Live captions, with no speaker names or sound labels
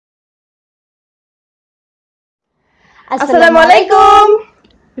Assalamualaikum.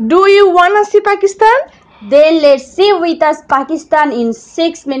 Do you wanna see Pakistan? Then let's see with us Pakistan in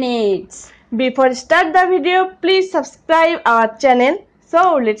 6 minutes. Before start the video, please subscribe our channel.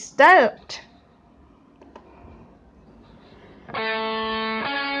 So let's start.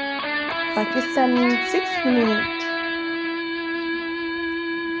 Pakistan in 6 minutes.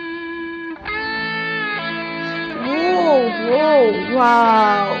 Whoa,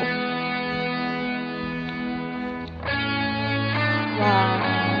 wow. Wow.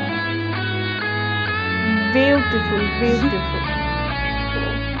 Beautiful.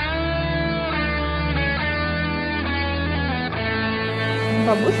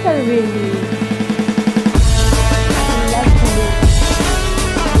 Bagus really.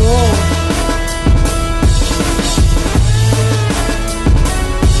 Wow.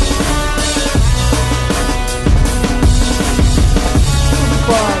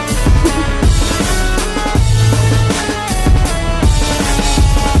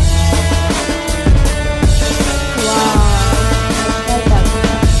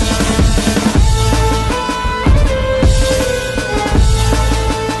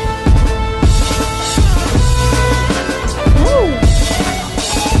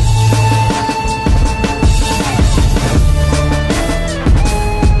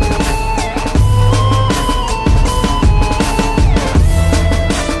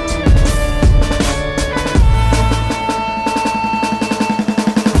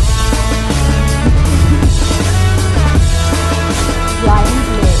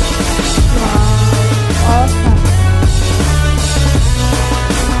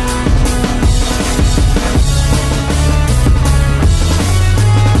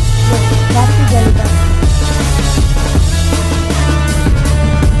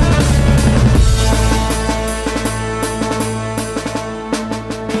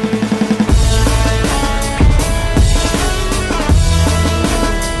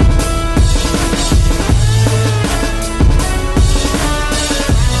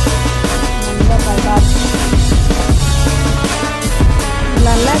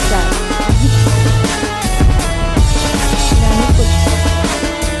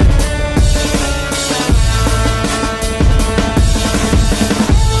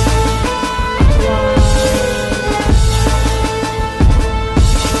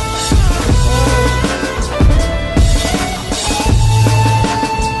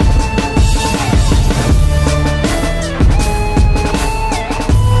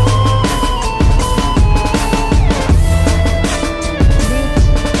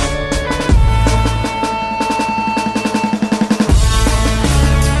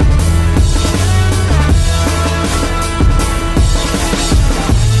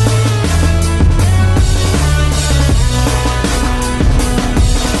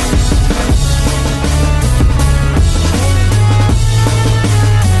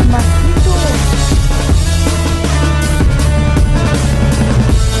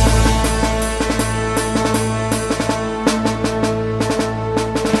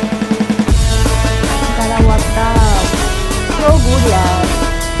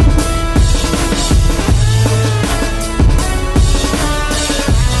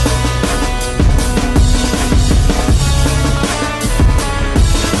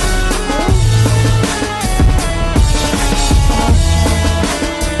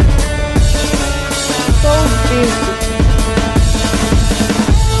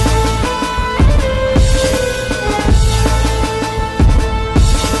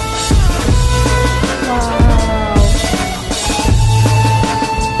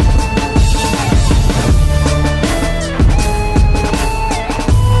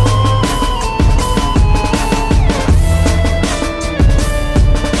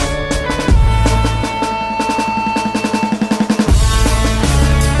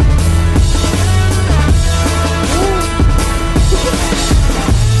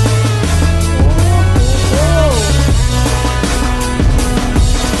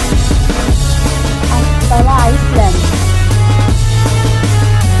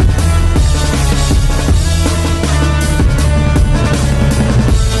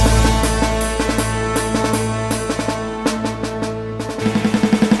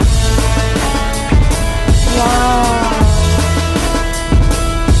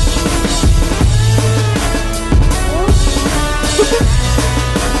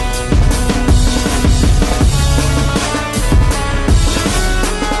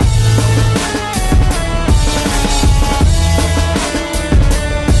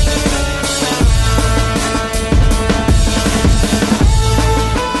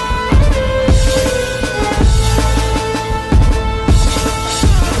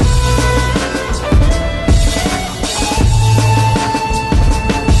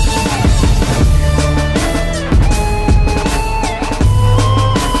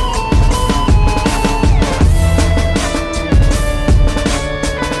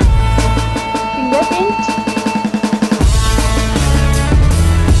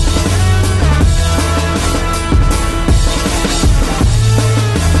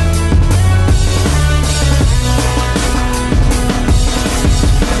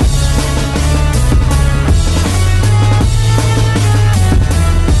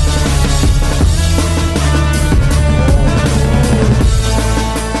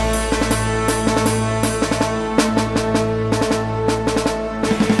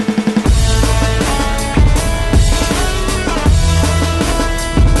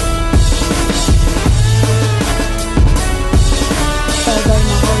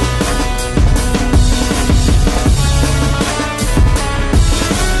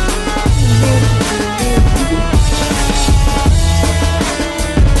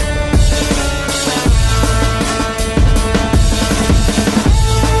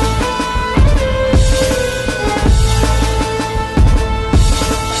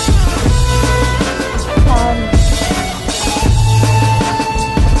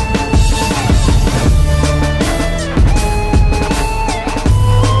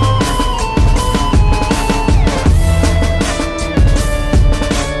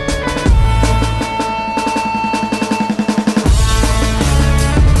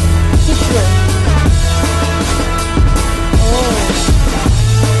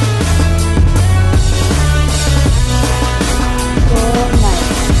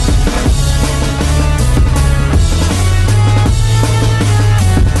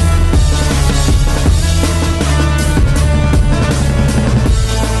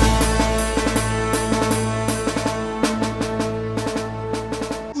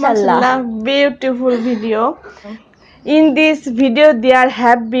 Mashallah. Mashallah, beautiful video. In this video, there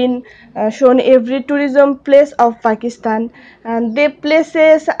have been shown every tourism place of Pakistan, and the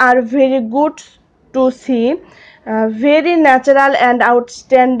places are very good to see. Very natural and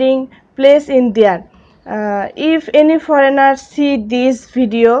outstanding place in there. If any foreigner see this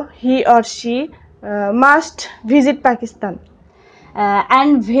video, he or she must visit Pakistan.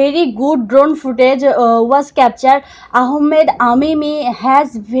 And very good drone footage was captured. Ahmed Amimi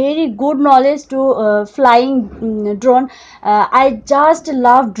has very good knowledge to flying drone. I just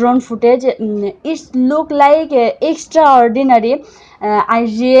love drone footage. It look like extraordinary. I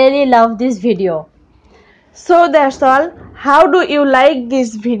really love this video. So that's all. How do you like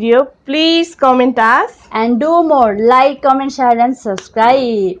this video? Please comment us. And do more, like, comment, share and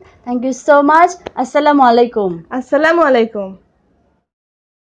subscribe. Thank you so much. Assalamu alaikum. Assalamu alaikum.